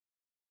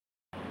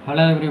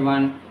Hello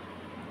everyone.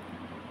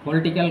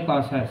 Political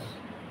causes.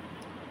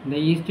 The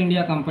East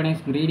India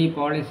Company's greedy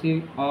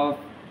policy of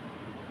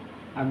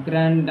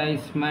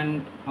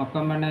aggrandizement,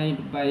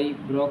 accompanied by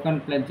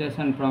broken pledges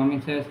and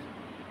promises,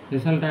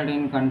 resulted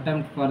in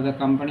contempt for the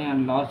company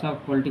and loss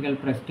of political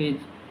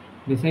prestige,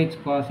 besides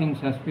causing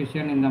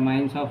suspicion in the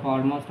minds of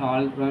almost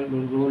all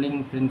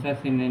ruling princes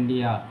in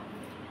India.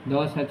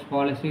 Though such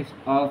policies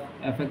of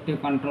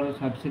effective control,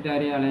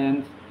 subsidiary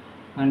alliance,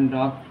 and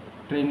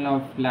doctrine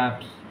of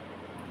lapse,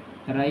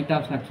 the right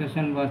of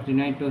succession was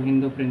denied to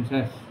Hindu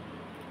princes.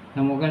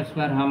 The Mughals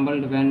were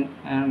humbled when,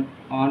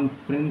 on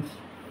Prince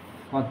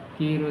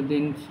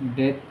Fakhruddin's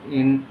death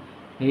in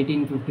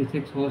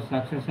 1856, whose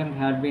succession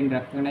had been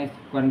recognized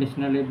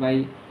conditionally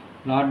by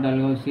Lord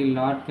Dalhousie,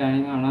 Lord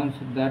Canning announced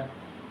that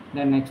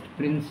the next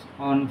prince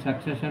on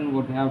succession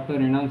would have to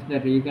renounce the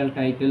regal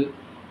title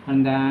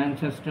and the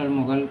ancestral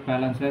Mughal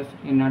palaces,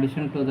 in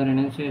addition to the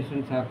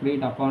renunciations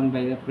agreed upon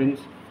by the Prince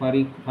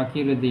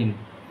Fakhruddin.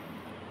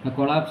 The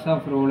collapse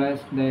of rulers,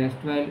 the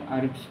erstwhile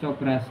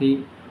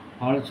aristocracy,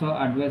 also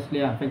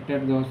adversely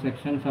affected those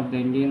sections of the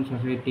Indian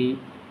society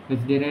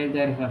which derived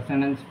their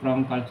sustenance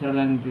from cultural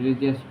and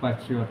religious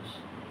pursuits.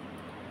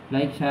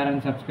 Like, share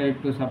and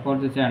subscribe to support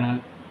the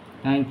channel.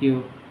 Thank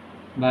you.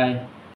 Bye.